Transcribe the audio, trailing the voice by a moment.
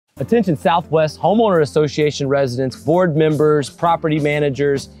Attention Southwest Homeowner Association residents, board members, property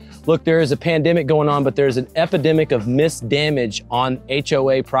managers. Look, there is a pandemic going on, but there's an epidemic of missed damage on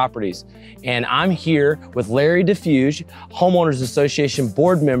HOA properties. And I'm here with Larry Diffuge, Homeowners Association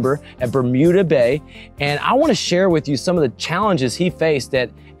board member at Bermuda Bay. And I want to share with you some of the challenges he faced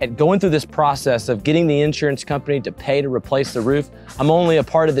at going through this process of getting the insurance company to pay to replace the roof. I'm only a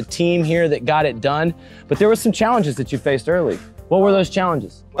part of the team here that got it done, but there were some challenges that you faced early. What were those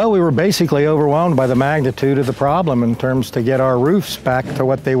challenges? Well, we were basically overwhelmed by the magnitude of the problem in terms to get our roofs back to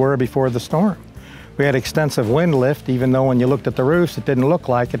what they were before the storm. We had extensive wind lift, even though when you looked at the roofs, it didn't look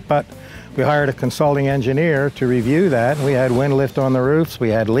like it, but we hired a consulting engineer to review that. We had wind lift on the roofs, we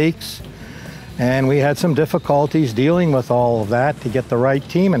had leaks, and we had some difficulties dealing with all of that to get the right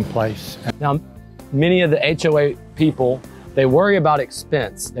team in place. Now, many of the HOA people, they worry about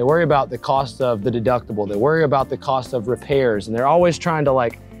expense. They worry about the cost of the deductible. They worry about the cost of repairs. And they're always trying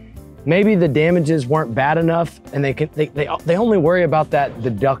to maybe the damages weren't bad enough and they only worry about that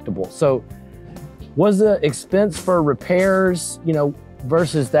deductible. So was the expense for repairs,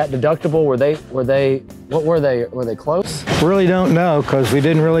 versus that deductible, were they close? Really don't know, because we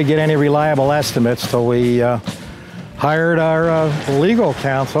didn't really get any reliable estimates till we hired our legal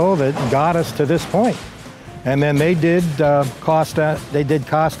counsel that got us to this point. And then they did cost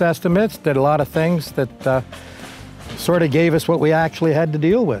estimates, did a lot of things that sort of gave us what we actually had to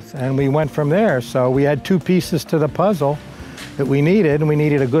deal with. And we went from there. So we had two pieces to the puzzle that we needed. And we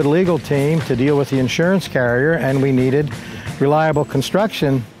needed a good legal team to deal with the insurance carrier, and we needed reliable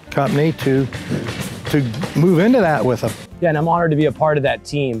construction company to move into that with them. Yeah, and I'm honored to be a part of that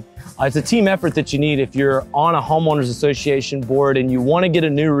team. It's a team effort that you need if you're on a homeowners association board and you want to get a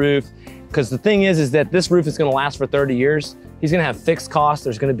new roof. Because the thing is that this roof is going to last for 30 years. He's going to have fixed costs.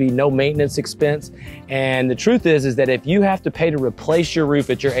 There's going to be no maintenance expense. And the truth is that if you have to pay to replace your roof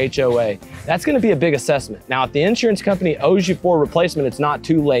at your HOA, that's going to be a big assessment. Now, if the insurance company owes you for a replacement, it's not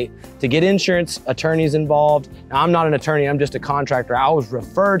too late to get insurance attorneys involved. Now, I'm not an attorney. I'm just a contractor. I was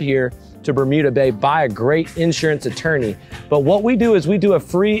referred here to Bermuda Bay by a great insurance attorney. But what we do is we do a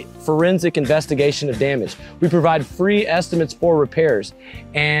free forensic investigation of damage. We provide free estimates for repairs,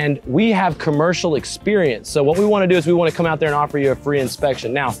 and we have commercial experience. So what we want to do is we want to come out there and offer you a free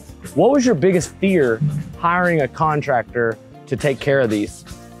inspection. Now, what was your biggest fear hiring a contractor to take care of these?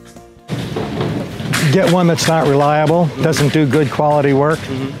 Get one that's not reliable, doesn't do good quality work.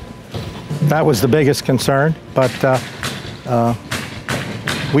 That was the biggest concern, but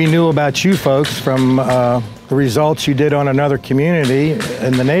we knew about you folks from the results you did on another community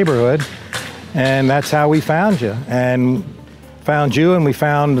in the neighborhood, and that's how we found you. And found you, and we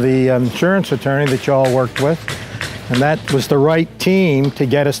found the insurance attorney that you all worked with, and that was the right team to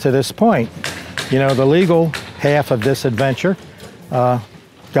get us to this point. The legal half of this adventure got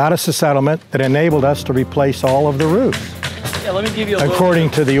us a settlement that enabled us to replace all of the roofs. Yeah, let me give you a according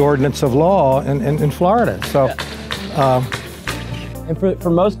to the ordinance of law in Florida. So. Yeah. And for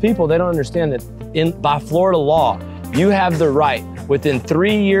most people, they don't understand that by Florida law, you have the right within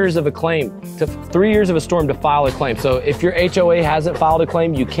 3 years of a claim, 3 years of a storm, to file a claim. So if your HOA hasn't filed a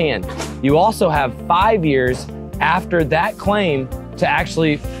claim, you can. You also have 5 years after that claim to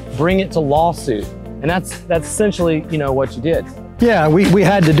actually bring it to lawsuit. And that's essentially, what you did. Yeah, we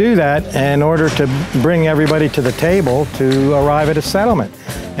had to do that in order to bring everybody to the table to arrive at a settlement.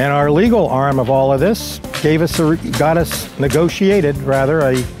 And our legal arm of all of this got us negotiated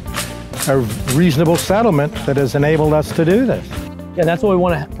a reasonable settlement that has enabled us to do this. Yeah, that's what we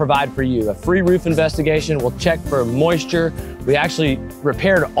want to provide for you. A free roof investigation. We'll check for moisture. We actually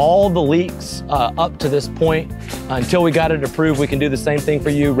repaired all the leaks up to this point. Until we got it approved, we can do the same thing for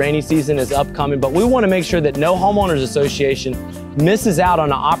you. Rainy season is upcoming, but we want to make sure that no homeowners association misses out on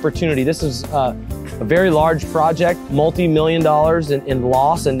an opportunity. This is a very large project, multi-million dollars in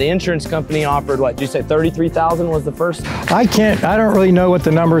loss, and the insurance company offered, what, did you say $33,000 was the first? I don't really know what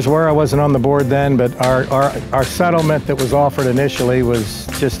the numbers were. I wasn't on the board then, but our settlement that was offered initially was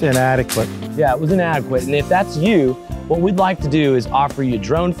just inadequate. Yeah, it was inadequate. And if that's you, what we'd like to do is offer you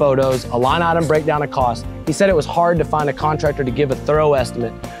drone photos, a line item breakdown of cost. He said it was hard to find a contractor to give a thorough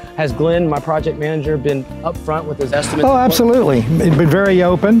estimate. Has Glenn, my project manager, been upfront with his estimates? Oh, absolutely. He's been very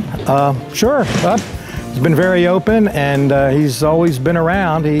open. Sure. He's been very open, and he's always been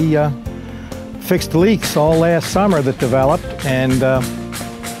around. He fixed leaks all last summer that developed, and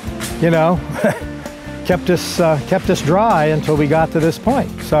kept us dry until we got to this point.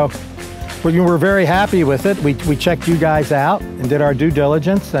 So we were very happy with it. We checked you guys out and did our due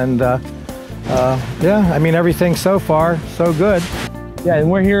diligence, and yeah, I mean, everything so far, so good. Yeah,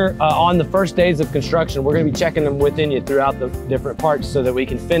 and we're here on the first days of construction. We're going to be checking them within you throughout the different parts so that we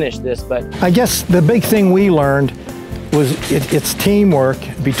can finish this. But I guess the big thing we learned was it's teamwork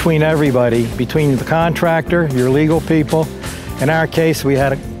between everybody, between the contractor, your legal people. In our case, we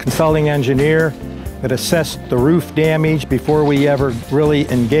had a consulting engineer that assessed the roof damage before we ever really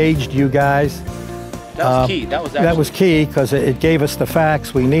engaged you guys. That was key. That was key because it gave us the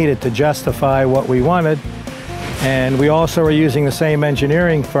facts we needed to justify what we wanted. And we also are using the same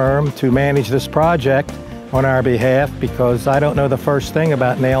engineering firm to manage this project on our behalf because I don't know the first thing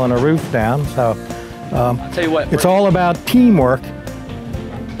about nailing a roof down. So I'll tell you what, it's all about teamwork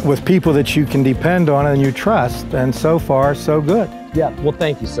with people that you can depend on and you trust. And so far, so good. yeah, well,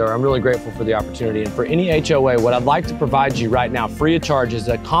 thank you, sir. I'm really grateful for the opportunity. And for any HOA, what I'd like to provide you right now, free of charge, is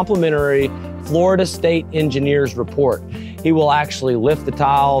a complimentary Florida State Engineer's report. He will actually lift the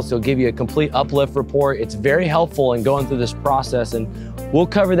tiles. He'll give you a complete uplift report. It's very helpful in going through this process, and we'll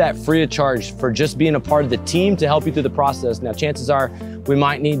cover that free of charge for just being a part of the team to help you through the process. Now, chances are we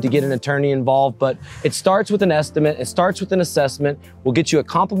might need to get an attorney involved, but it starts with an estimate. It starts with an assessment. We'll get you a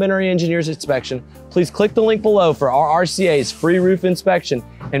complimentary engineer's inspection. Please click the link below for RRCA's free roof inspection.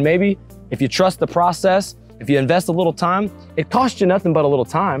 And maybe if you trust the process, if you invest a little time, it costs you nothing but a little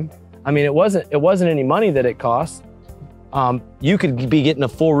time. I mean, it wasn't any money that it cost. You could be getting a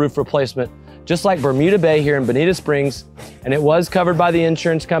full roof replacement, just like Bermuda Bay here in Bonita Springs, and it was covered by the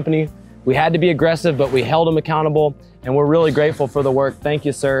insurance company. We had to be aggressive, but we held them accountable, and we're really grateful for the work. Thank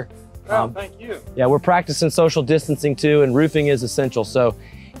you, sir. Thank you. Yeah, we're practicing social distancing too, and roofing is essential. So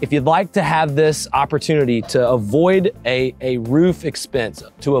if you'd like to have this opportunity to avoid a roof expense,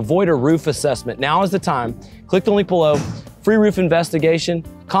 to avoid a roof assessment, now is the time. Click the link below. Free roof investigation,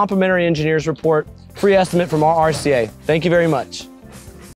 complimentary engineer's report, free estimate from RRCA. Thank you very much.